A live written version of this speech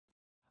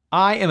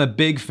I am a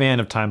big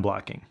fan of time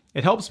blocking.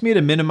 It helps me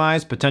to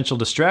minimize potential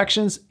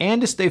distractions and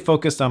to stay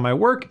focused on my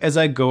work as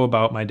I go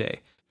about my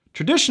day.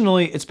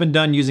 Traditionally, it's been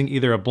done using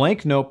either a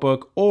blank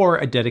notebook or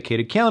a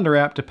dedicated calendar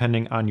app,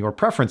 depending on your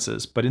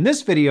preferences. But in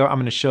this video, I'm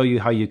going to show you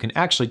how you can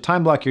actually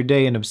time block your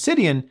day in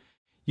Obsidian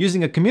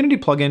using a community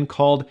plugin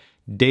called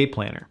Day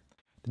Planner.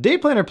 The Day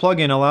Planner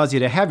plugin allows you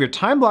to have your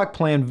time block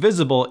plan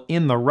visible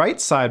in the right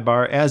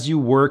sidebar as you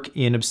work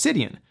in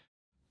Obsidian.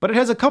 But it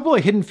has a couple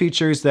of hidden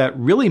features that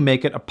really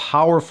make it a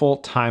powerful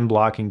time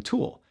blocking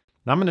tool.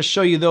 Now I'm going to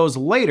show you those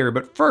later,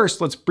 but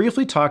first let's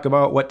briefly talk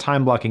about what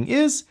time blocking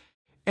is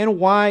and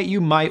why you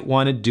might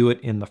want to do it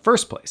in the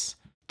first place.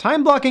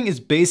 Time blocking is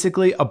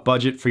basically a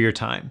budget for your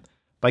time.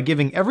 By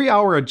giving every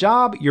hour a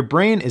job, your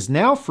brain is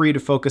now free to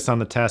focus on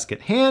the task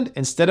at hand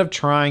instead of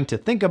trying to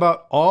think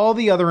about all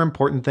the other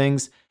important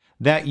things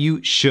that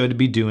you should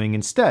be doing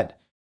instead.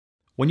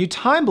 When you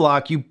time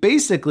block, you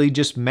basically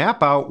just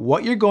map out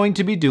what you're going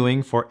to be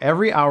doing for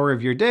every hour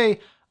of your day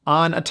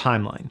on a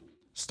timeline.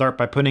 Start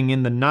by putting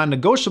in the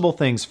non-negotiable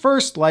things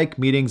first, like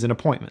meetings and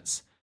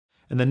appointments.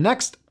 And the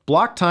next,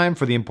 block time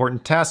for the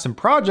important tasks and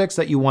projects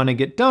that you want to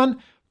get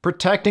done,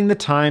 protecting the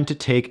time to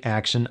take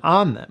action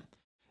on them.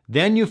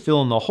 Then you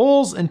fill in the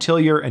holes until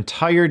your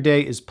entire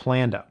day is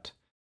planned out.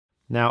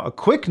 Now, a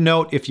quick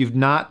note, if you've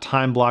not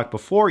time blocked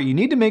before, you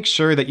need to make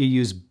sure that you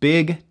use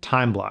big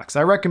time blocks.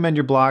 I recommend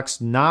your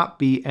blocks not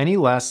be any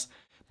less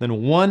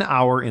than 1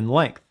 hour in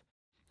length.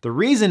 The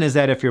reason is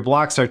that if your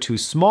blocks are too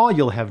small,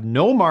 you'll have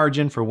no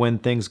margin for when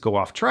things go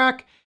off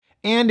track,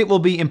 and it will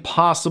be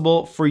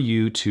impossible for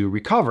you to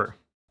recover.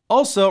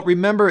 Also,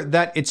 remember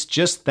that it's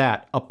just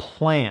that, a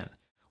plan.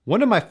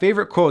 One of my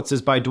favorite quotes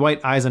is by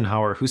Dwight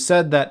Eisenhower, who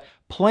said that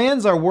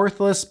plans are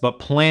worthless, but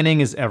planning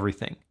is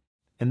everything.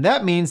 And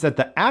that means that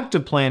the act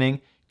of planning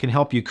can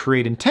help you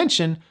create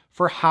intention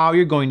for how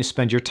you're going to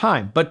spend your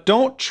time. But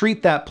don't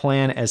treat that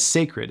plan as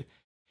sacred.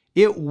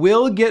 It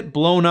will get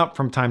blown up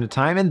from time to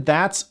time, and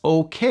that's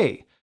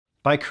okay.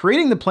 By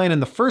creating the plan in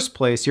the first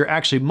place, you're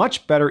actually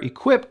much better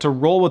equipped to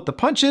roll with the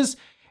punches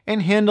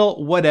and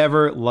handle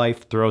whatever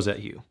life throws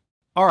at you.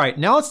 All right,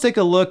 now let's take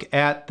a look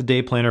at the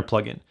Day Planner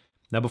plugin.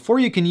 Now, before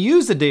you can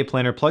use the Day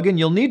Planner plugin,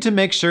 you'll need to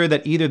make sure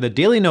that either the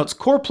Daily Notes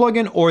core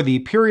plugin or the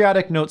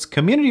Periodic Notes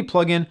community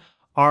plugin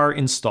are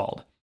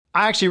installed.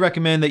 I actually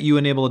recommend that you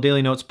enable a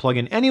Daily Notes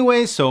plugin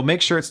anyway, so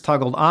make sure it's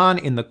toggled on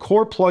in the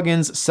core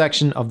plugins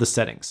section of the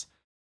settings.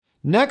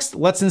 Next,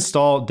 let's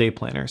install Day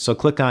Planner. So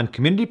click on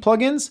Community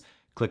Plugins,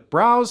 click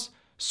Browse,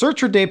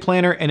 search for Day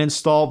Planner, and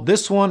install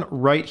this one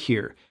right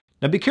here.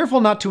 Now be careful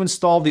not to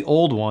install the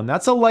old one.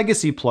 That's a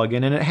legacy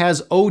plugin and it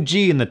has OG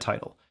in the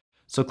title.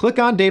 So click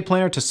on Day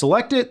Planner to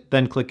select it,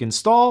 then click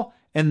Install,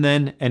 and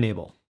then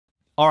Enable.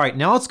 All right,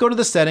 now let's go to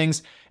the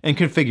settings and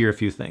configure a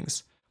few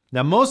things.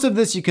 Now most of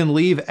this you can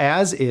leave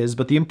as is,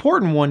 but the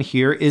important one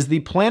here is the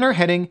planner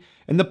heading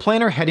and the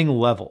planner heading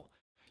level.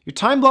 Your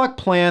time block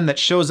plan that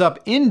shows up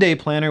in Day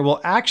Planner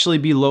will actually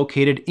be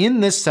located in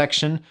this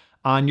section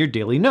on your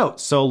daily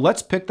notes. So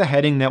let's pick the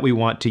heading that we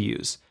want to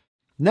use.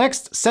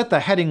 Next, set the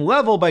heading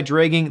level by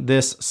dragging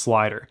this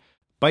slider.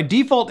 By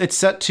default, it's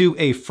set to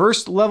a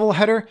first level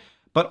header,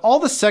 but all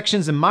the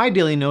sections in my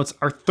daily notes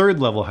are third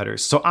level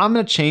headers. So I'm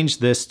gonna change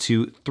this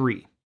to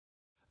 3.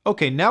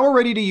 Okay, now we're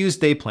ready to use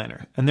Day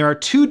Planner, and there are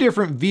 2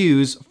 different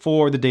views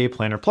for the Day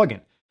Planner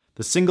plugin,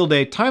 the single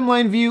day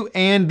timeline view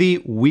and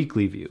the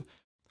weekly view.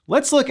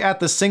 Let's look at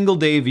the single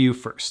day view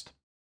first.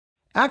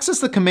 Access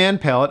the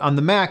command palette on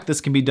the Mac.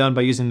 This can be done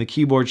by using the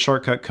keyboard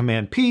shortcut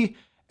Command P,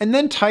 and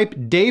then type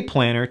Day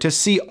Planner to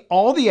see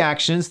all the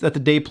actions that the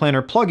Day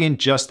Planner plugin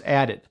just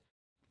added.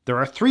 There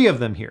are 3 of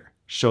them here.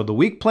 Show the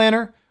week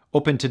planner,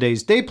 open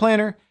today's day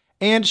planner,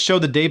 and show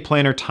the day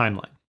planner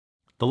timeline.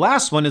 The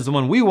last one is the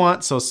one we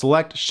want, so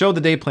select Show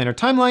the Day Planner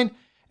Timeline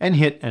and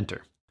hit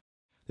Enter.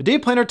 The Day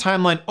Planner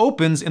Timeline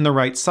opens in the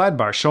right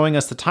sidebar, showing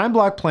us the time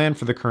block plan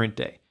for the current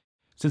day.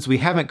 Since we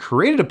haven't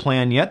created a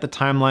plan yet, the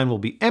timeline will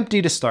be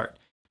empty to start.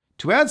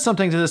 To add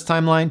something to this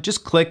timeline,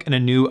 just click and a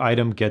new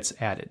item gets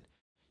added.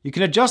 You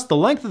can adjust the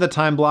length of the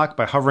time block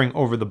by hovering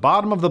over the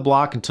bottom of the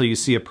block until you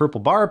see a purple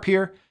bar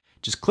appear.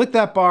 Just click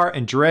that bar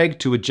and drag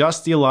to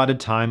adjust the allotted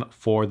time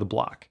for the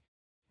block.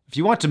 If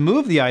you want to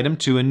move the item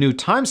to a new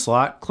time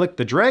slot, click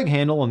the drag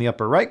handle in the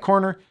upper right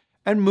corner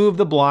and move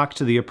the block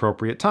to the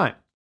appropriate time.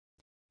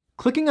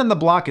 Clicking on the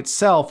block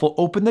itself will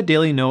open the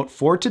daily note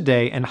for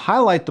today and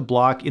highlight the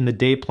block in the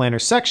Day Planner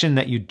section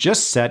that you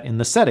just set in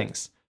the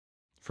settings.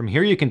 From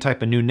here you can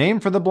type a new name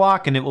for the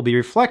block and it will be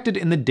reflected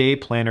in the Day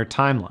Planner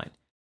timeline.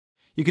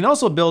 You can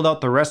also build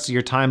out the rest of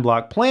your time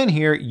block plan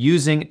here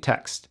using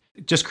text.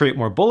 Just create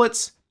more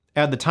bullets,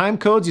 add the time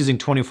codes using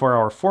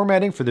 24-hour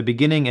formatting for the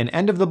beginning and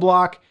end of the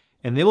block,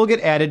 and they will get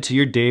added to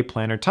your Day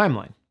Planner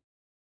timeline.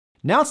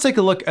 Now let's take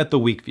a look at the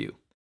week view.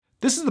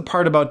 This is the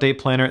part about Day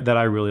Planner that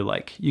I really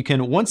like. You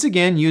can once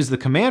again use the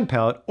command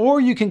palette,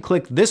 or you can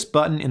click this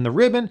button in the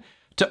ribbon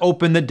to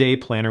open the Day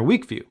Planner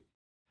week view.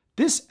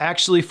 This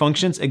actually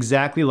functions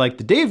exactly like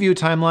the day view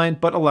timeline,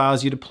 but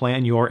allows you to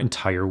plan your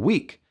entire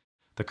week.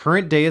 The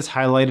current day is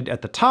highlighted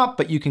at the top,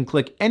 but you can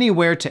click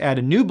anywhere to add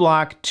a new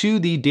block to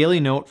the daily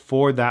note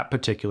for that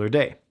particular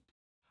day.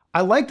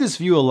 I like this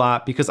view a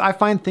lot because I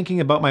find thinking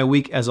about my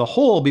week as a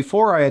whole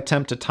before I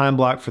attempt to time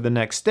block for the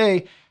next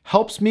day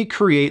helps me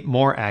create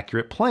more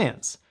accurate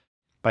plans.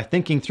 By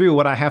thinking through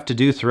what I have to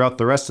do throughout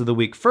the rest of the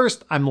week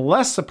first, I'm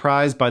less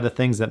surprised by the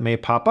things that may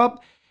pop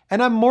up,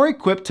 and I'm more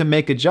equipped to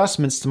make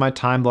adjustments to my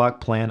time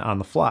block plan on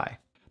the fly.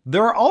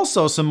 There are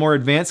also some more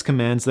advanced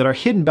commands that are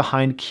hidden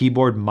behind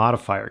keyboard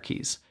modifier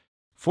keys.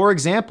 For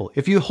example,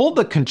 if you hold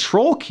the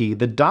Control key,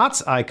 the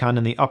dots icon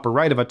in the upper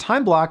right of a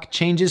time block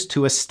changes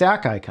to a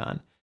stack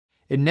icon.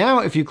 And now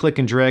if you click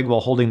and drag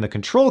while holding the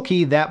Control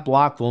key, that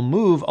block will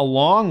move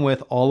along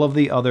with all of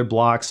the other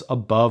blocks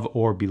above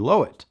or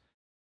below it.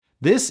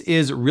 This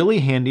is really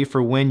handy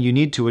for when you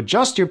need to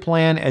adjust your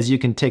plan, as you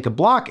can take a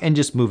block and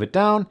just move it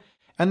down,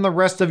 and the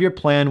rest of your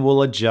plan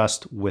will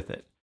adjust with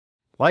it.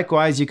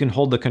 Likewise, you can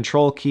hold the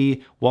Control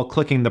key while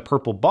clicking the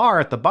purple bar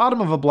at the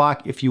bottom of a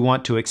block if you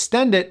want to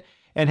extend it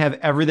and have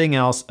everything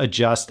else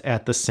adjust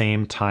at the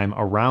same time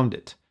around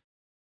it.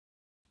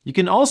 You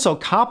can also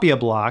copy a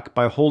block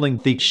by holding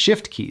the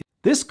Shift key.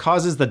 This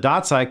causes the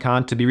dots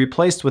icon to be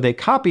replaced with a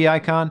copy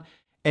icon,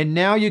 and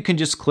now you can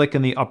just click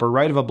in the upper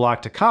right of a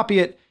block to copy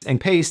it and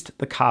paste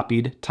the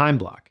copied time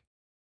block.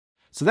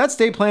 So that's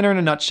Day Planner in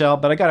a nutshell,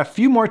 but I got a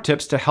few more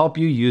tips to help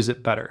you use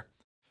it better.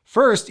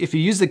 First, if you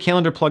use the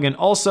calendar plugin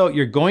also,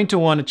 you're going to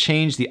want to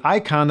change the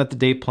icon that the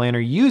Day Planner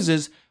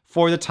uses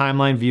for the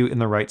timeline view in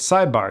the right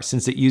sidebar,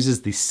 since it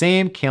uses the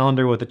same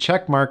calendar with a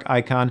check mark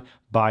icon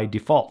by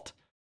default.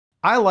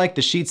 I like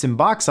the sheets and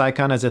box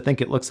icon as I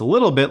think it looks a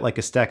little bit like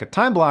a stack of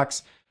time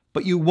blocks,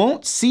 but you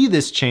won't see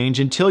this change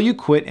until you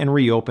quit and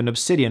reopen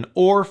Obsidian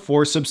or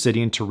force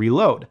Obsidian to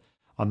reload.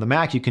 On the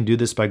Mac, you can do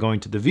this by going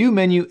to the View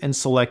menu and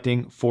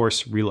selecting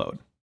Force Reload.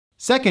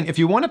 Second, if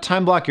you want to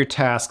time block your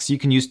tasks, you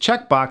can use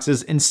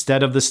checkboxes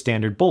instead of the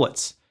standard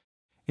bullets.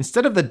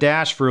 Instead of the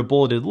dash for a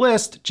bulleted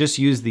list, just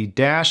use the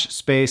dash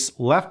space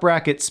left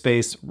bracket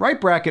space right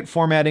bracket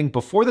formatting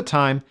before the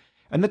time,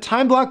 and the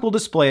time block will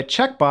display a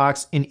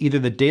checkbox in either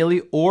the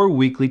daily or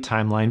weekly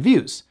timeline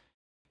views.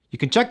 You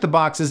can check the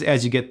boxes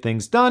as you get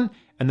things done,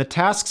 and the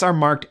tasks are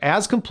marked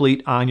as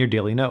complete on your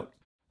daily note.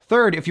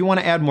 Third, if you want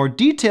to add more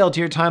detail to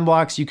your time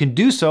blocks, you can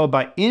do so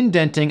by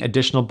indenting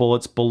additional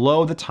bullets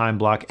below the time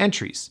block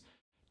entries.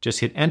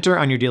 Just hit Enter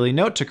on your daily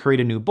note to create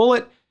a new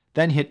bullet,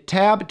 then hit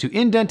Tab to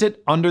indent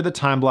it under the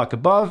time block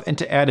above and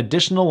to add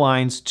additional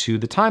lines to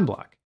the time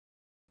block.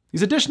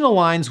 These additional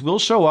lines will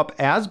show up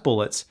as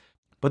bullets,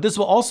 but this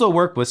will also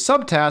work with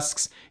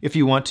subtasks if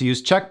you want to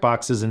use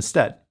checkboxes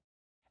instead.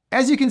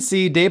 As you can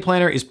see, Day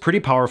Planner is pretty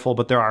powerful,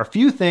 but there are a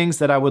few things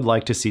that I would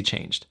like to see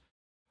changed.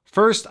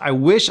 First, I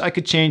wish I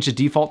could change the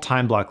default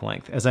time block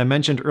length. As I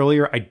mentioned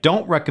earlier, I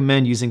don't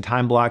recommend using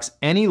time blocks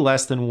any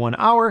less than 1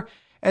 hour,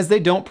 as they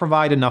don't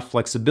provide enough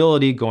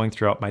flexibility going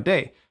throughout my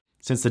day.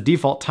 Since the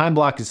default time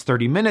block is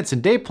 30 minutes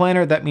in Day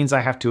Planner, that means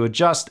I have to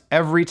adjust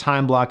every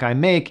time block I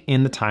make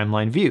in the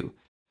timeline view.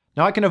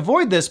 Now I can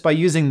avoid this by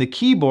using the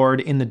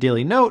keyboard in the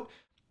daily note,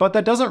 but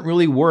that doesn't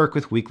really work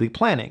with weekly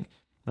planning.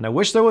 And I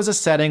wish there was a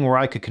setting where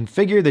I could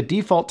configure the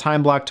default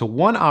time block to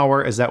 1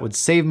 hour, as that would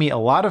save me a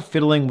lot of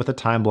fiddling with the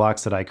time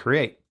blocks that I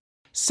create.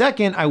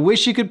 Second, I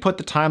wish you could put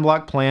the time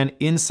block plan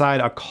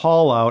inside a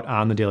call out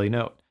on the daily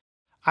note.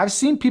 I've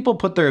seen people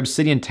put their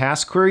Obsidian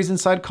task queries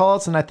inside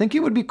callouts, and I think it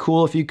would be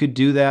cool if you could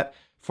do that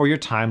for your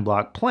time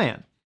block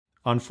plan.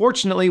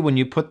 Unfortunately, when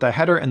you put the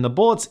header and the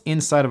bullets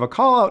inside of a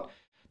callout,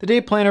 the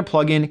Day Planner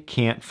plugin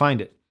can't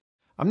find it.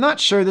 I'm not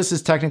sure this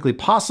is technically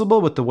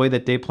possible with the way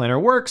that Day Planner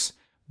works,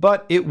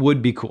 but it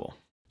would be cool.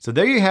 So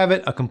there you have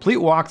it, a complete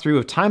walkthrough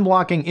of time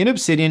blocking in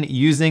Obsidian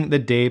using the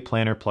Day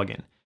Planner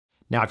plugin.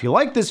 Now, if you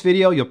like this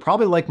video, you'll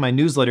probably like my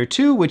newsletter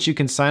too, which you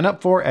can sign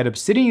up for at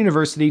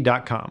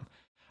obsidianuniversity.com.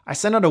 I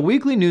send out a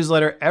weekly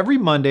newsletter every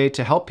Monday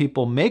to help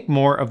people make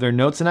more of their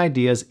notes and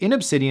ideas in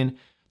Obsidian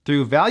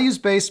through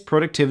values-based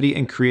productivity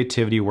and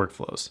creativity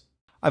workflows.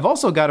 I've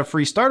also got a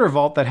free starter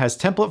vault that has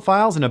template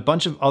files and a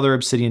bunch of other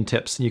Obsidian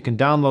tips, and you can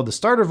download the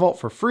starter vault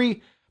for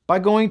free by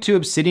going to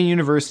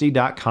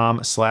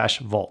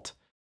obsidianuniversity.com/vault.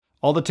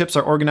 All the tips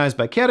are organized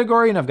by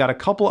category, and I've got a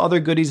couple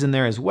other goodies in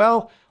there as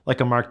well,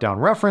 like a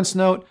markdown reference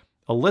note,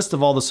 a list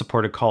of all the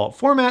supported callout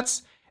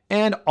formats,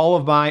 and all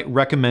of my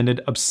recommended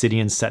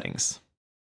Obsidian settings.